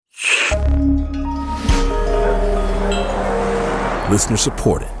Listener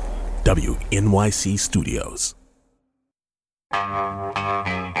supported. WNYC Studios.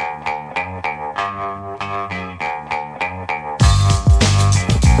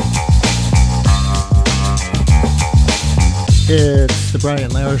 It's the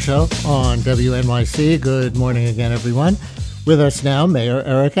Brian Lehrer Show on WNYC. Good morning again, everyone. With us now, Mayor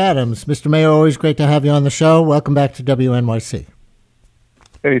Eric Adams. Mr. Mayor, always great to have you on the show. Welcome back to WNYC.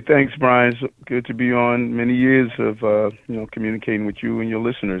 Hey, thanks, Brian. It's good to be on. Many years of communicating with you and your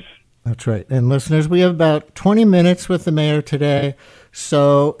listeners. That's right. And listeners, we have about 20 minutes with the mayor today,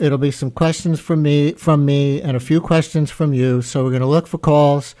 so it'll be some questions from me, and a few questions from you. So we're going to look for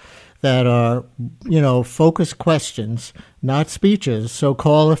calls that are, focused questions, not speeches. So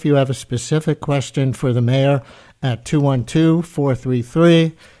call if you have a specific question for the mayor at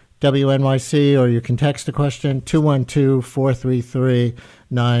 212-433-WNYC, or you can text the question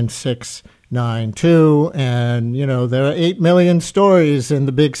 212-433-9692. And, there are 8 million stories in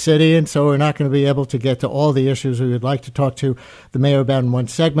the big city, and so we're not going to be able to get to all the issues we would like to talk to the mayor about in one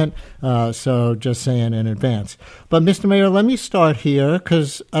segment. So just saying in advance. But, Mr. Mayor, let me start here,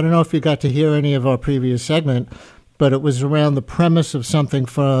 because I don't know if you got to hear any of our previous segment, but it was around the premise of something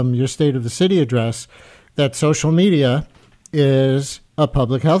from your State of the City address, that social media is a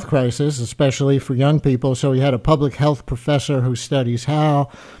public health crisis, especially for young people. So we had a public health professor who studies how,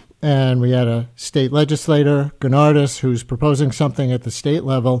 and we had a state legislator, Gennardis, who's proposing something at the state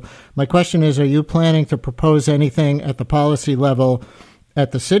level. My question is, are you planning to propose anything at the policy level,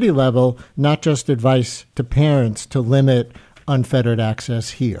 at the city level, not just advice to parents to limit unfettered access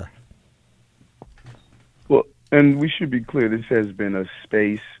here? Well, and we should be clear, this has been a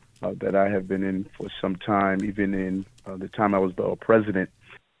space that I have been in for some time, even in the time I was the president.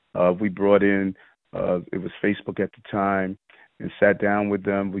 We brought in, it was Facebook at the time, and sat down with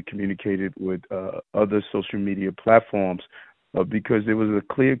them. We communicated with other social media platforms because there was a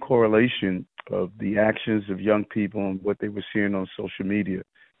clear correlation of the actions of young people and what they were seeing on social media.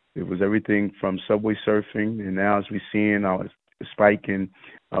 It was everything from subway surfing, and now as we're seeing our spike in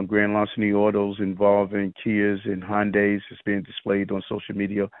grand larceny autos involving Kias and Hyundais is being displayed on social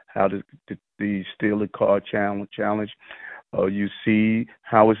media, how the steal a car challenge. You see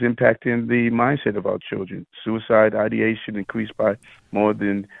how it's impacting the mindset of our children. Suicide ideation increased by more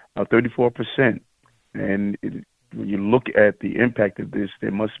than 34%. And when you look at the impact of this,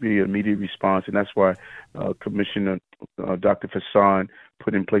 there must be an immediate response, and that's why Commissioner Dr. Fasson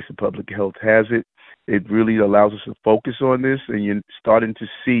put in place the Public Health Hazard. It really allows us to focus on this, and you're starting to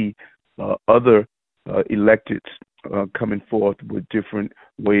see other electeds coming forth with different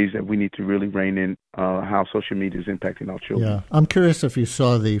ways that we need to really rein in how social media is impacting our children. Yeah, I'm curious if you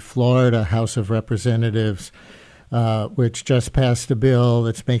saw the Florida House of Representatives, which just passed a bill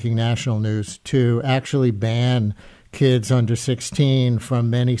that's making national news to actually ban kids under 16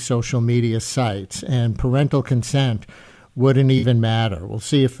 from many social media sites, and parental consent wouldn't even matter. We'll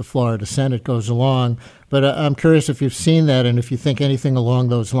see if the Florida Senate goes along, but I'm curious if you've seen that and if you think anything along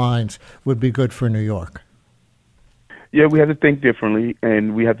those lines would be good for New York. Yeah, we have to think differently,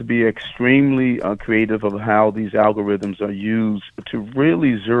 and we have to be extremely creative of how these algorithms are used to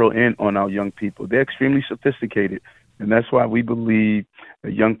really zero in on our young people. They're extremely sophisticated, and that's why we believe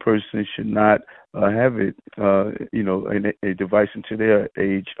a young person should not have it, a device until their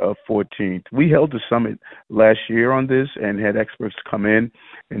age of 14. We held a summit last year on this and had experts come in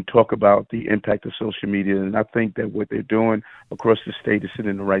and talk about the impact of social media, and I think that what they're doing across the state is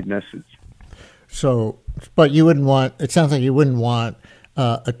sending the right message. So, but you wouldn't want, it sounds like you wouldn't want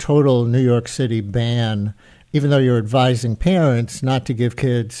a total New York City ban, even though you're advising parents not to give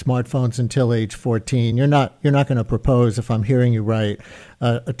kids smartphones until age 14. You're not going to propose, if I'm hearing you right,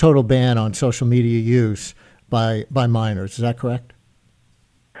 a total ban on social media use by minors. Is that correct?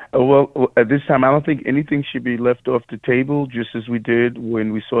 Well, at this time, I don't think anything should be left off the table, just as we did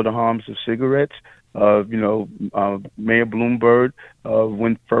when we saw the harms of cigarettes. Mayor Bloomberg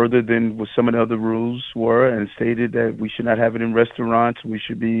went further than what some of the other rules were and stated that we should not have it in restaurants. We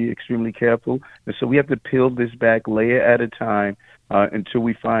should be extremely careful. And so we have to peel this back layer at a time until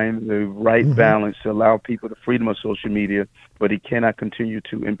we find the right balance to allow people the freedom of social media, but it cannot continue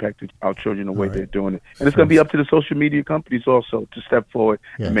to impact our children the way they're doing it. And it's going to be up to the social media companies also to step forward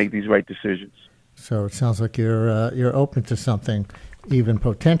and make these right decisions. So it sounds like you're open to something even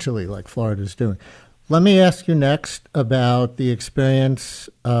potentially like Florida's doing. Let me ask you next about the experience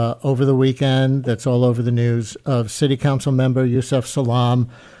over the weekend that's all over the news of City Council member Yusef Salaam,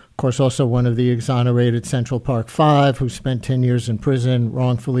 of course also one of the exonerated Central Park Five, who spent 10 years in prison,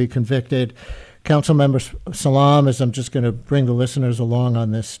 wrongfully convicted. Councilmember Salam, as I'm just going to bring the listeners along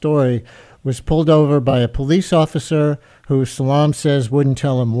on this story, was pulled over by a police officer who Salam says wouldn't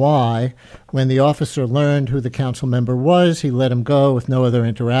tell him why. When the officer learned who the council member was, he let him go with no other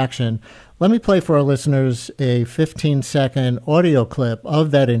interaction. Let me play for our listeners a 15-second audio clip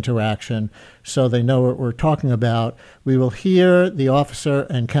of that interaction so they know what we're talking about. We will hear the officer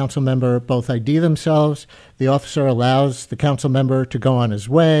and council member both ID themselves. The officer allows the council member to go on his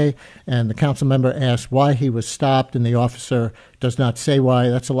way, and the council member asks why he was stopped, and the officer does not say why.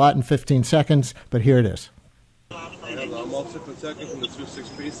 That's a lot in 15 seconds, but here it is. I'm Officer Kentucky from the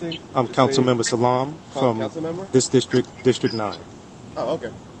 2-6 precinct. I'm Councilmember Salam from this district, District 9. Oh,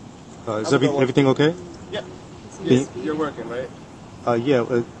 okay. Is everything okay? Yeah. Yes, you're working, right? Yeah.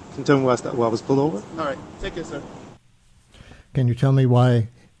 Can you tell me why I was pulled over? All right. Take care, sir. Can you tell me why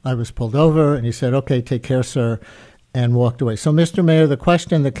I was pulled over? And he said, okay, take care, sir, and walked away. So, Mr. Mayor, the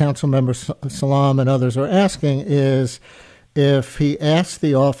question that Councilmember Salam and others are asking is, if he asked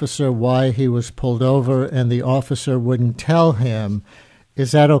the officer why he was pulled over and the officer wouldn't tell him,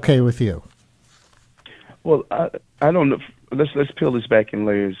 is that okay with you? Well, I don't know. Let's peel this back in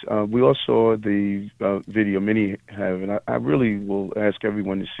layers. We all saw the video, many have, and I really will ask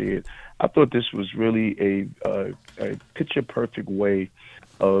everyone to see it. I thought this was really a picture-perfect way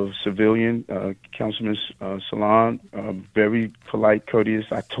of civilian, Councilman Salam, very polite, courteous.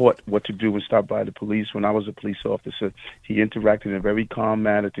 I taught what to do when stopped by the police when I was a police officer. He interacted in a very calm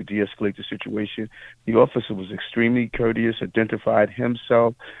manner to de-escalate the situation. The officer was extremely courteous, identified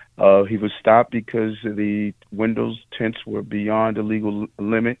himself. He was stopped because the windows tints were beyond the legal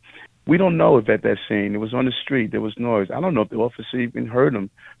limit. We don't know if at that scene, it was on the street, there was noise. I don't know if the officer even heard him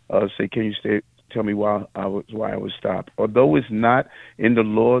say, can you tell me why I was stopped. Although it's not in the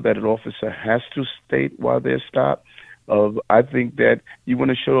law that an officer has to state why they're stopped, I think that you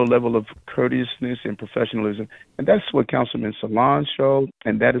want to show a level of courteousness and professionalism, and that's what Councilman Salam showed,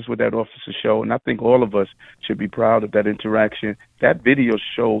 and that is what that officer showed, and I think all of us should be proud of that interaction. That video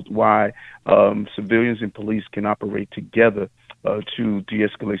showed why civilians and police can operate together to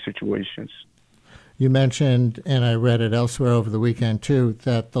de-escalate situations. You mentioned, and I read it elsewhere over the weekend too,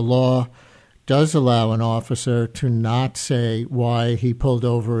 that the law does allow an officer to not say why he pulled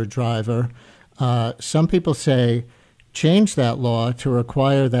over a driver. Some people say change that law to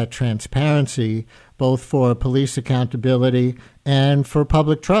require that transparency, both for police accountability and for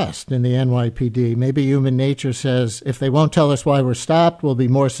public trust in the NYPD. Maybe human nature says if they won't tell us why we're stopped, we'll be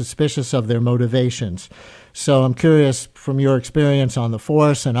more suspicious of their motivations. So I'm curious, from your experience on the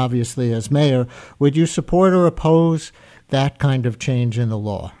force and obviously as mayor, would you support or oppose that kind of change in the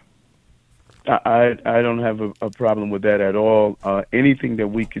law? I don't have a problem with that at all. Anything that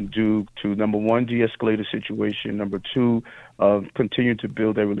we can do to, number one, de-escalate a situation, number two, continue to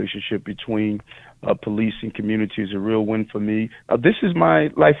build that relationship between police and community is a real win for me. This is my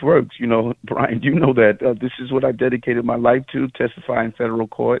life work. You know, Brian, you know that. This is what I dedicated my life to, testify in federal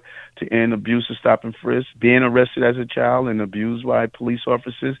court to end abuse of stop and frisk, being arrested as a child and abused by police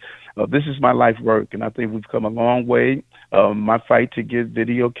officers. This is my life work, and I think we've come a long way. My fight to get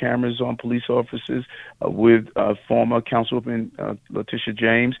video cameras on police officers with former Councilwoman Letitia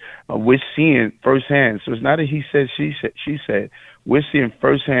James, we're seeing firsthand. So it's not a he said, she said. We're seeing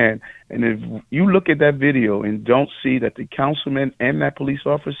firsthand. And if you look at that video and don't see that the councilman and that police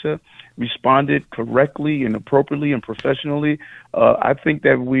officer responded correctly and appropriately and professionally, I think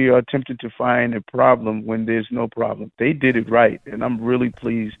that we are attempting to find a problem when there's no problem. They did it right, and I'm really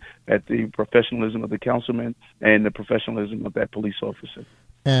pleased at the professionalism of the councilman and the professionalism of that police officer.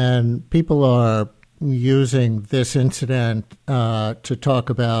 And people are using this incident to talk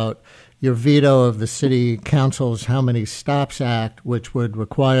about your veto of the city council's How Many Stops Act, which would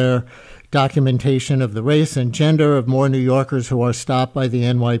require documentation of the race and gender of more New Yorkers who are stopped by the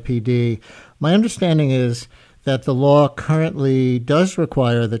NYPD. My understanding is that the law currently does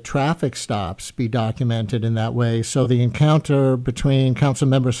require that traffic stops be documented in that way. So the encounter between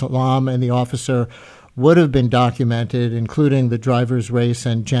Councilmember Salam and the officer would have been documented, including the driver's race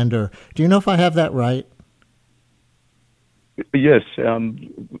and gender. Do you know if I have that right? Yes,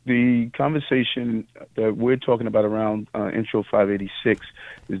 the conversation that we're talking about around Intro 586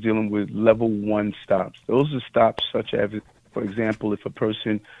 is dealing with level 1 stops. Those are stops such as, for example, if a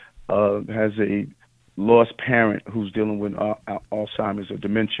person has a lost parent who's dealing with Alzheimer's or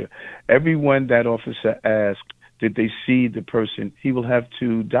dementia. Everyone that officer asked, did they see the person, he will have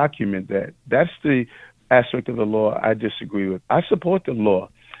to document that. That's the aspect of the law I disagree with. I support the law.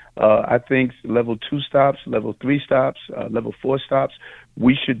 I think level 2 stops, level 3 stops, level 4 stops.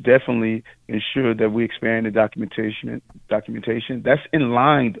 We should definitely ensure that we expand the documentation. That's in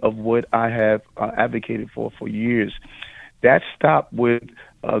line of what I have advocated for years. That stop with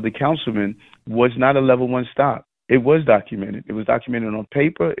the councilman was not a level 1 stop. It was documented. It was documented on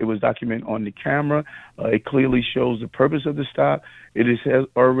paper. It was documented on the camera. It clearly shows the purpose of the stop. It is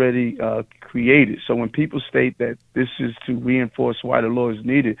already created. So when people state that this is to reinforce why the law is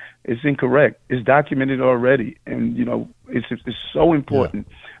needed, it's incorrect. It's documented already. And, it's so important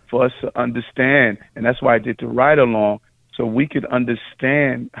for us to understand. And that's why I did the ride along, so we could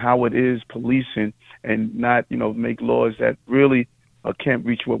understand how it is policing and not, make laws that really can't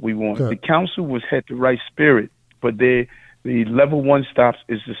reach what we want. Good. The council had the right spirit, but the level 1 stops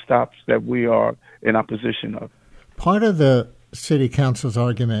is the stops that we are in opposition of. Part of the city council's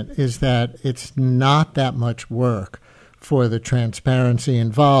argument is that it's not that much work for the transparency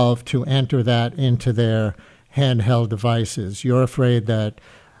involved to enter that into their handheld devices. You're afraid that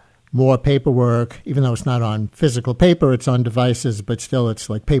more paperwork, even though it's not on physical paper, it's on devices, but still it's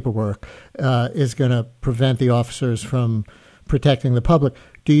like paperwork, is going to prevent the officers from protecting the public.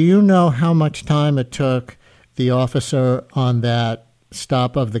 Do you know how much time it took the officer on that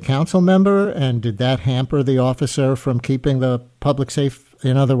stop of the council member, and did that hamper the officer from keeping the public safe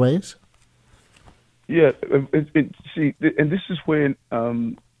in other ways? Yeah, see, and this is when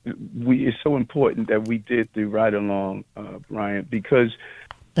it's so important that we did the ride along, Ryan, because.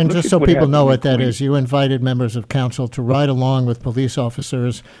 And just so people know what that is, you invited members of council to ride along with police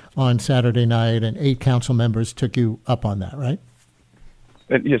officers on Saturday night, and 8 council members took you up on that, right?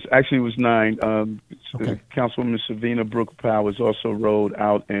 Yes, actually it was 9. Okay. Councilwoman Savina Brooke Powers also rode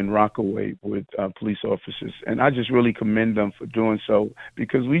out in Rockaway with police officers. And I just really commend them for doing so,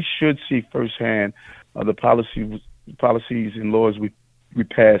 because we should see firsthand the policies and laws we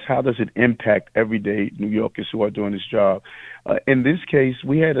pass. How does it impact everyday New Yorkers who are doing this job? In this case,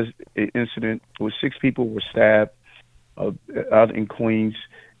 we had an incident where 6 people were stabbed out in Queens.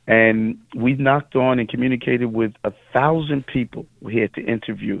 And we knocked on and communicated with 1,000 people we had to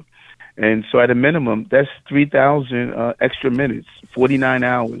interview. And so at a minimum, that's 3,000 extra minutes, 49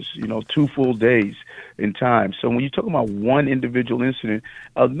 hours, 2 full days in time. So when you're talking about one individual incident,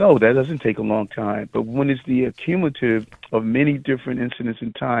 no, that doesn't take a long time. But when it's the accumulative of many different incidents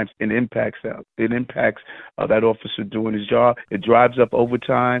and times, it impacts that. It impacts that officer doing his job. It drives up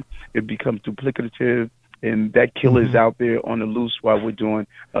overtime. It becomes duplicative. And that killer is out there on the loose while we're doing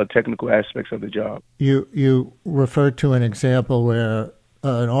technical aspects of the job. You referred to an example where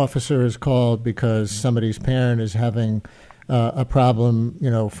an officer is called because somebody's parent is having a problem,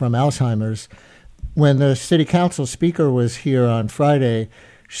 from Alzheimer's. When the city council speaker was here on Friday,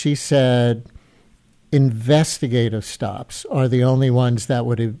 she said investigative stops are the only ones that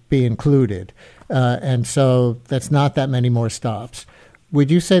would be included. And so that's not that many more stops. Would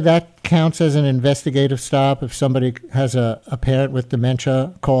you say that counts as an investigative stop if somebody has a parent with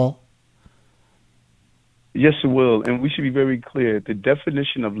dementia call? Yes, it will. And we should be very clear. The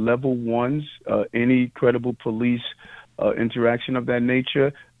definition of level 1s, any credible police interaction of that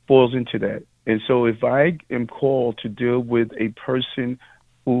nature, falls into that. And so if I am called to deal with a person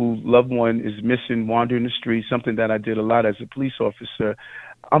whose loved one is missing, wandering the street, something that I did a lot as a police officer,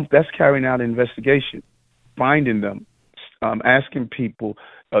 that's carrying out an investigation, finding them. Asking people,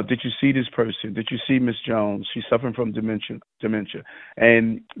 did you see this person? Did you see Miss Jones? She's suffering from dementia.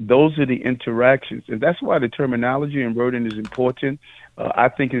 And those are the interactions. And that's why the terminology and wording is important. I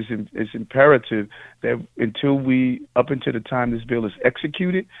think it's imperative that up until the time this bill is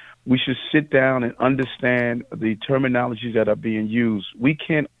executed, we should sit down and understand the terminologies that are being used. We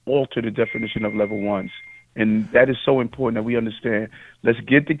can't alter the definition of level 1s. And that is so important that we understand. Let's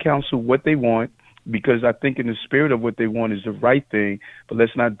get the council what they want, because I think in the spirit of what they want is the right thing, but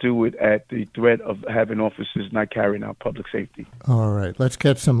let's not do it at the threat of having officers not carrying out public safety. All right. Let's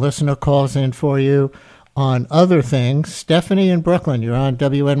get some listener calls in for you on other things. Stephanie in Brooklyn, you're on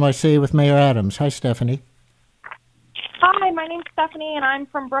WNYC with Mayor Adams. Hi, Stephanie. Hi, my name's Stephanie, and I'm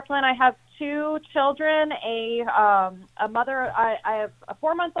from Brooklyn. I have 2 children, a mother. I have a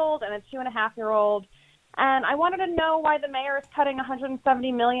 4-month-old and a 2.5-year-old. And I wanted to know why the mayor is cutting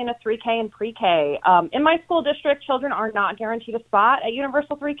 $170 million to 3K and pre-K. In my school district, children are not guaranteed a spot at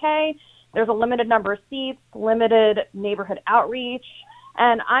Universal 3K. There's a limited number of seats, limited neighborhood outreach.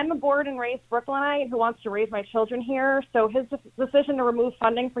 And I'm a born and raised Brooklynite who wants to raise my children here. So his decision to remove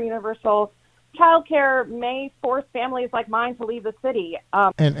funding for Universal childcare may force families like mine to leave the city.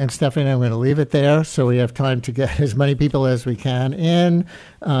 And Stephanie, I'm going to leave it there so we have time to get as many people as we can in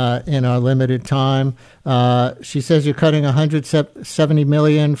our limited time. She says you're cutting $170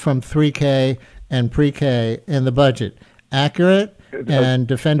 million from 3K and pre-K in the budget. Accurate? And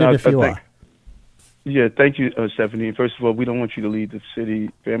defend it if you are. Yeah, thank you, Stephanie. First of all, we don't want you to leave the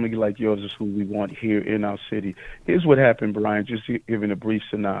city. Family like yours is who we want here in our city. Here's what happened, Brian, just giving a brief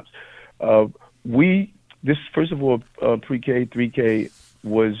synopsis. First of all, pre-K, 3K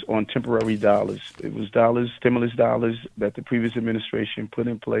was on temporary dollars. It was stimulus dollars that the previous administration put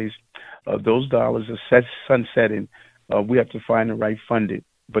in place. Those dollars are sunsetting. We have to find the right funding.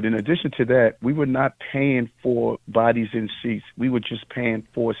 But in addition to that, we were not paying for bodies in seats. We were just paying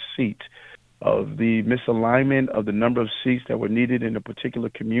for seats. The misalignment of the number of seats that were needed in a particular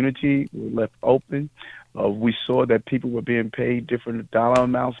community were left open. We saw that people were being paid different dollar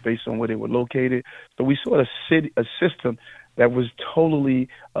amounts based on where they were located. So we saw a system that was totally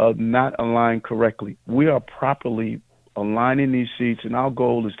not aligned correctly. We are properly aligning these seats, and our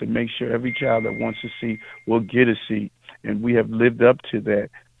goal is to make sure every child that wants a seat will get a seat, and we have lived up to that.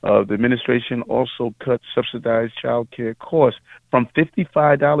 The administration also cut subsidized child care costs from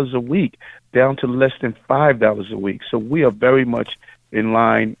 $55 a week down to less than $5 a week. So we are very much in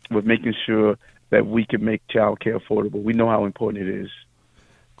line with making sure that we can make child care affordable. We know how important it is.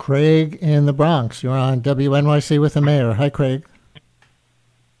 Craig in the Bronx, you're on WNYC with the mayor. Hi, Craig.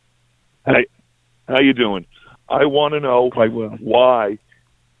 Hi. How you doing? I want to know Quite well. Why,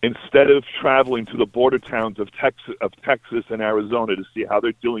 instead of traveling to the border towns of Texas and Arizona to see how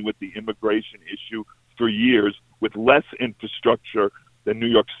they're dealing with the immigration issue for years with less infrastructure than New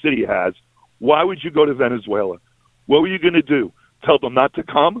York City has, why would you go to Venezuela? What were you going to do? Tell them not to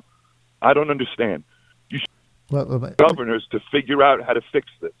come? I don't understand. You should governors to figure out how to fix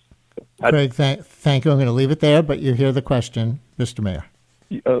this. Craig, thank you. I'm going to leave it there, but you hear the question, Mr. Mayor.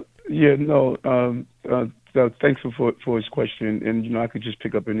 Thanks for his question. And, I could just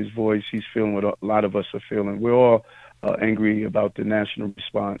pick up in his voice. He's feeling what a lot of us are feeling. We're all angry about the national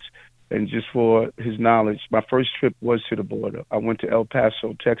response. And just for his knowledge, my first trip was to the border. I went to El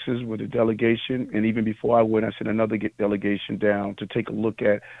Paso, Texas with a delegation. And even before I went, I sent another delegation down to take a look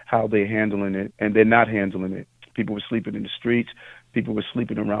at how they're handling it. And they're not handling it. People were sleeping in the streets. People were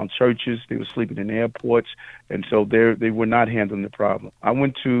sleeping around churches. They were sleeping in airports. And so they were not handling the problem. I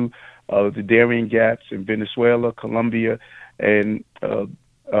went to the Darien Gaps in Venezuela, Colombia, and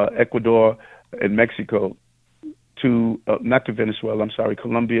Ecuador and Mexico not to Venezuela,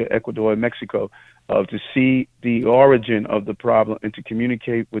 Colombia, Ecuador, and Mexico, to see the origin of the problem and to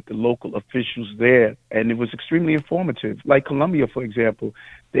communicate with the local officials there. And it was extremely informative. Like Colombia, for example,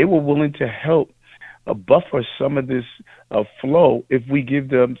 they were willing to help buffer some of this flow if we give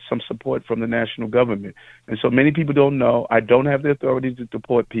them some support from the national government. And so many people don't know. I don't have the authority to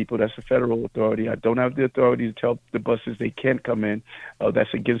deport people. That's a federal authority. I don't have the authority to tell the buses they can't come in.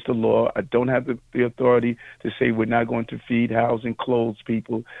 That's against the law. I don't have the authority to say we're not going to feed, house, and clothe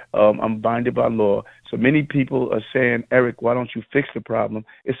people. I'm binded by law. So many people are saying, Eric, why don't you fix the problem?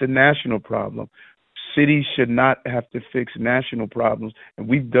 It's a national problem. Cities should not have to fix national problems. And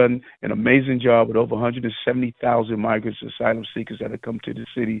we've done an amazing job with over 170,000 migrants and asylum seekers that have come to the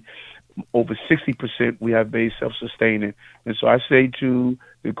city. Over 60% we have made self-sustaining. And so I say to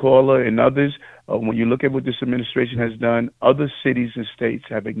the caller and others, when you look at what this administration has done, other cities and states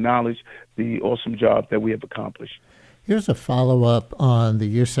have acknowledged the awesome job that we have accomplished. Here's a follow-up on the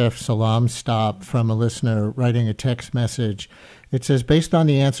Yusef Salaam stop from a listener writing a text message. It says, based on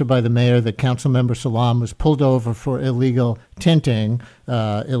the answer by the mayor that Councilmember Salaam was pulled over for illegal tinting,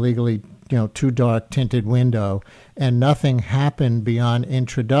 illegally, too dark tinted window, and nothing happened beyond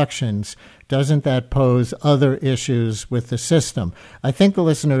introductions, doesn't that pose other issues with the system? I think the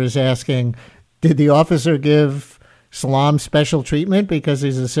listener is asking, did the officer give Salaam special treatment because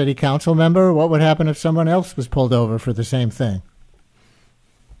he's a city council member? What would happen if someone else was pulled over for the same thing?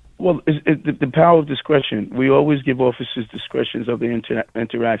 Well, the power of discretion. We always give officers discretions of the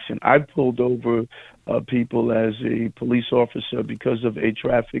interaction. I've pulled over people as a police officer because of a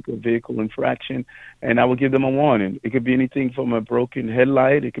traffic or vehicle infraction, and I would give them a warning. It could be anything from a broken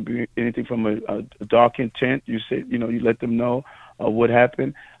headlight. It could be anything from a darkened tent. You let them know what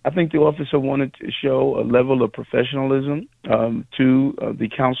happened. I think the officer wanted to show a level of professionalism to the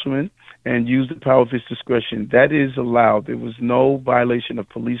councilman and use the power of his discretion. That is allowed. There was no violation of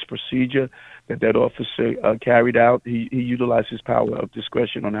police procedure that officer carried out. He utilized his power of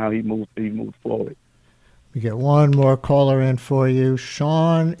discretion on how he moved forward. We get one more caller in for you.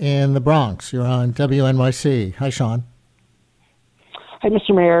 Sean in the Bronx. You're on WNYC. Hi, Sean. Hi,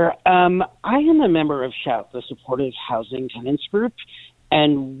 Mr. Mayor. I am a member of SHOUT, the Supportive Housing Tenants Group,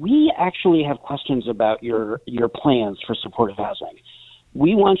 and we actually have questions about your plans for supportive housing.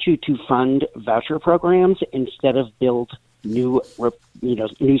 We want you to fund voucher programs instead of build new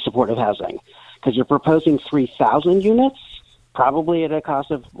supportive housing, because you're proposing 3,000 units, probably at a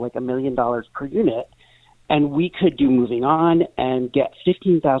cost of like $1 million per unit, and we could do Moving On and get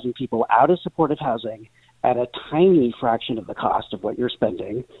 15,000 people out of supportive housing at a tiny fraction of the cost of what you're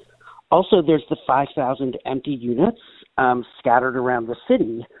spending. Also, there's the 5,000 empty units scattered around the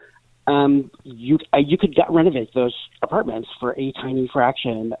city. You could renovate those apartments for a tiny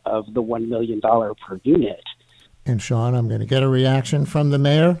fraction of the $1 million per unit. And Sean, I'm going to get a reaction from the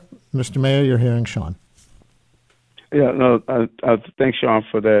mayor. Mr. Mayor, you're hearing Sean. Yeah, no, thanks, Sean,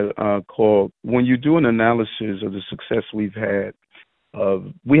 for that call. When you do an analysis of the success we've had,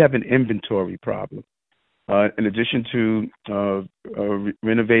 we have an inventory problem. In addition to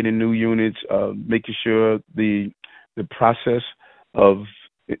renovating new units, making sure the process of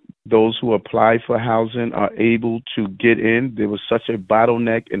those who apply for housing are able to get in. There was such a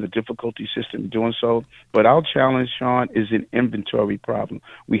bottleneck in the difficulty system doing so. But our challenge, Sean, is an inventory problem.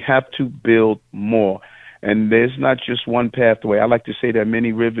 We have to build more. And there's not just one pathway. I like to say there are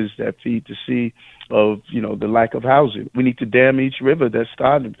many rivers that feed the sea of, the lack of housing. We need to dam each river that's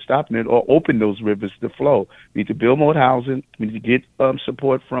stopping it, or open those rivers to flow. We need to build more housing. We need to get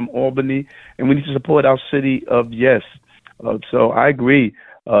support from Albany, and we need to support our city of Yes. So I agree.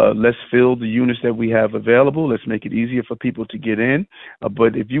 Let's fill the units that we have available. Let's make it easier for people to get in.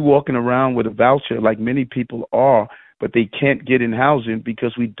 But if you're walking around with a voucher, like many people are, but they can't get in housing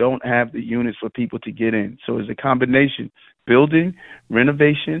because we don't have the units for people to get in. So it's a combination: building,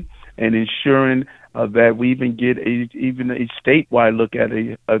 renovation, and ensuring that we even get a statewide look at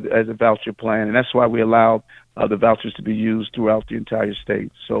a voucher plan. And that's why we allowed the vouchers to be used throughout the entire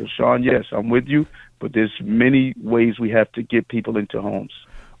state. So, Sean, yes, I'm with you, but there's many ways we have to get people into homes.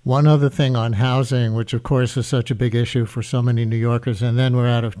 One other thing on housing, which of course is such a big issue for so many New Yorkers, and then we're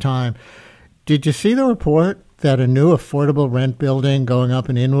out of time. Did you see the report that a new affordable rent building going up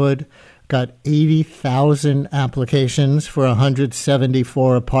in Inwood got 80,000 applications for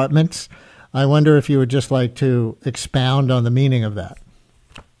 174 apartments? I wonder if you would just like to expound on the meaning of that.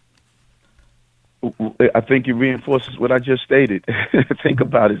 I think it reinforces what I just stated. Think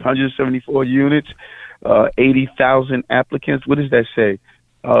about it: 174 units, 80,000 applicants. What does that say?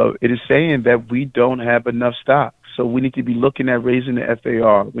 It is saying that we don't have enough stock. So we need to be looking at raising the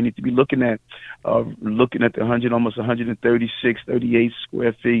FAR. We need to be looking at the almost 136, 38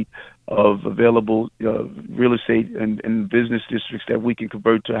 square feet of available real estate and business districts that we can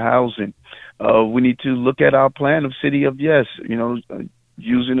convert to housing. We need to look at our plan of City of Yes,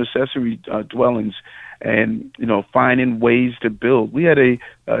 using accessory dwellings and, finding ways to build. We had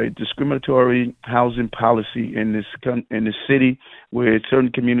a discriminatory housing policy in this city where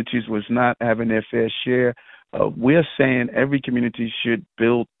certain communities was not having their fair share. We're saying every community should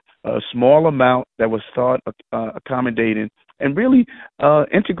build a small amount that will start accommodating and really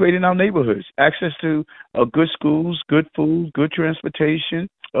integrating our neighborhoods. Access to good schools, good food, good transportation.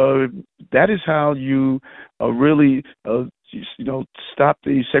 That is how you really stop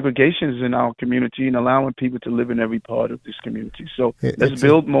the segregations in our community and allowing people to live in every part of this community. So let's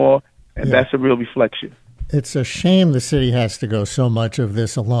build more, and that's a real reflection. It's a shame the city has to go so much of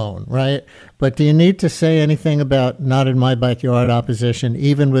this alone, right? But do you need to say anything about not in my backyard opposition,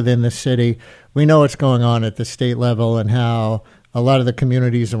 even within the city? We know what's going on at the state level and how a lot of the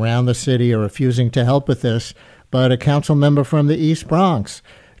communities around the city are refusing to help with this. But a council member from the East Bronx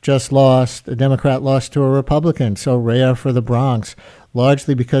just lost, a Democrat lost to a Republican, so rare for the Bronx,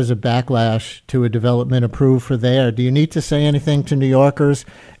 largely because of backlash to a development approved for there. Do you need to say anything to New Yorkers?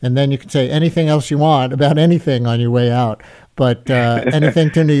 And then you can say anything else you want about anything on your way out. But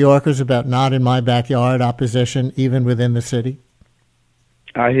anything to New Yorkers about not in my backyard opposition, even within the city?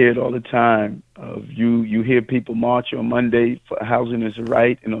 I hear it all the time. You hear people march on Monday for housing is a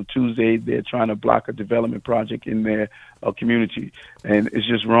right, and on Tuesday they're trying to block a development project in their community, and it's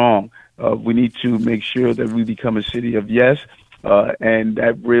just wrong. We need to make sure that we become a city of yes, and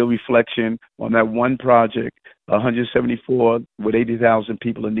that real reflection on that one project, 174 with 80,000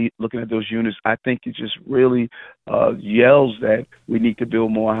 people looking at those units. I think it just really yells that we need to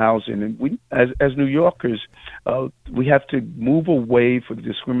build more housing. And we, as New Yorkers, we have to move away from the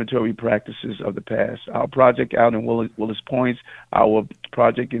discriminatory practices of the past. Our project out in Willis Points, our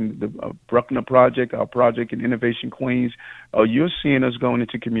project in the Bruckner Project, our project in Innovation Queens, you're seeing us going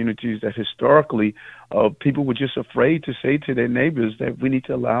into communities that historically people were just afraid to say to their neighbors that we need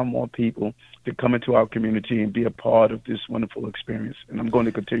to allow more people to come into our community and be a part of this wonderful experience. And I'm going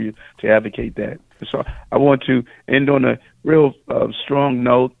to continue to advocate that. So I want to end on a real strong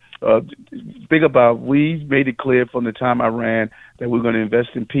note. Big about, we made it clear from the time I ran that we're going to invest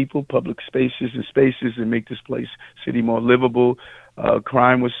in people, public spaces, and make this city more livable.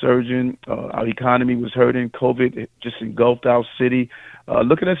 Crime was surging. Our economy was hurting. COVID just engulfed our city.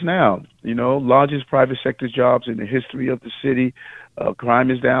 Look at us now, largest private sector jobs in the history of the city. Crime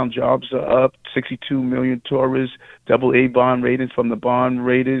is down, jobs are up, 62 million tourists, AA bond ratings from the bond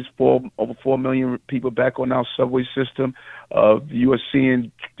raters, over 4 million people back on our subway system. You are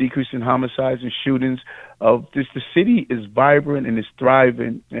seeing decrease in homicides and shootings. The city is vibrant and is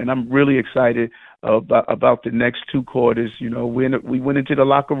thriving, and I'm really excited about the next 2 quarters. We went into the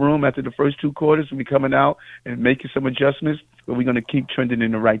locker room after the first 2 quarters. We'll be coming out and making some adjustments, but we're going to keep trending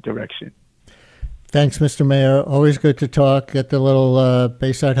in the right direction. Thanks, Mr. Mayor. Always good to talk. Get the little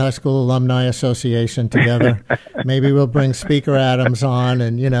Bayside High School Alumni Association together. Maybe we'll bring Speaker Adams on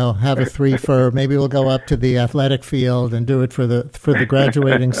and, have a 3-for. Maybe we'll go up to the athletic field and do it for the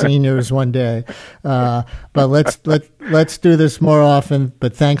graduating seniors one day. But let's do this more often.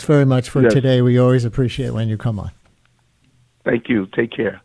 But thanks very much for today. We always appreciate when you come on. Thank you. Take care.